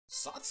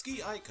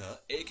Satsuki Aika,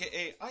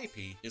 aka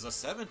IP, is a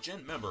 7th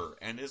gen member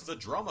and is the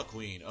drama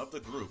queen of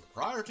the group.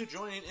 Prior to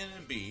joining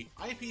NMB,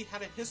 IP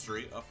had a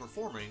history of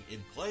performing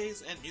in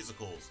plays and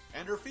musicals,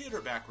 and her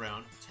theater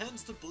background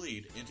tends to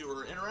bleed into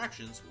her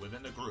interactions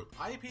within the group.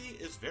 IP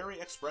is very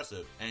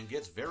expressive and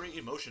gets very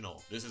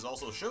emotional. This is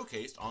also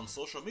showcased on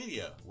social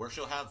media, where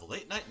she'll have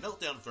late-night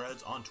meltdown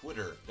threads on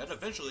Twitter that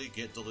eventually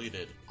get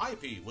deleted.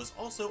 IP was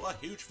also a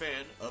huge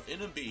fan of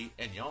NMB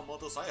and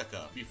Yamamoto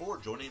Sayaka before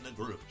joining the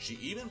group. She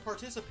even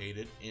participated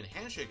in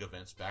handshake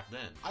events back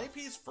then.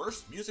 IP's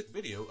first music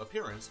video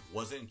appearance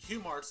was in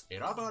Q-Mart's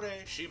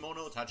Erabare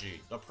Shimono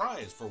Tachi, the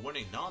prize for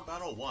winning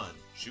non-battle 1.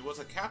 She was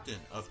a captain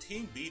of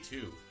Team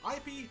B2.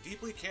 IP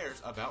deeply cares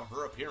about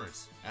her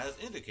appearance, as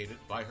indicated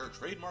by her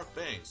trademark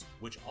bangs,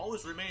 which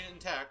always remain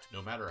intact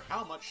no matter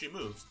how much she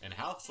moves and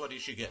how sweaty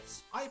she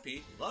gets.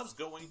 IP loves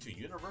going to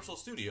Universal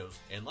Studios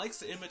and likes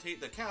to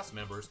imitate the cast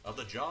members of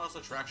the Jaws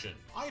attraction.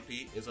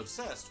 IP is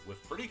obsessed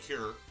with Pretty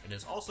Cure and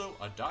is also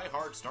a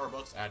die-hard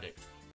Starbucks addict.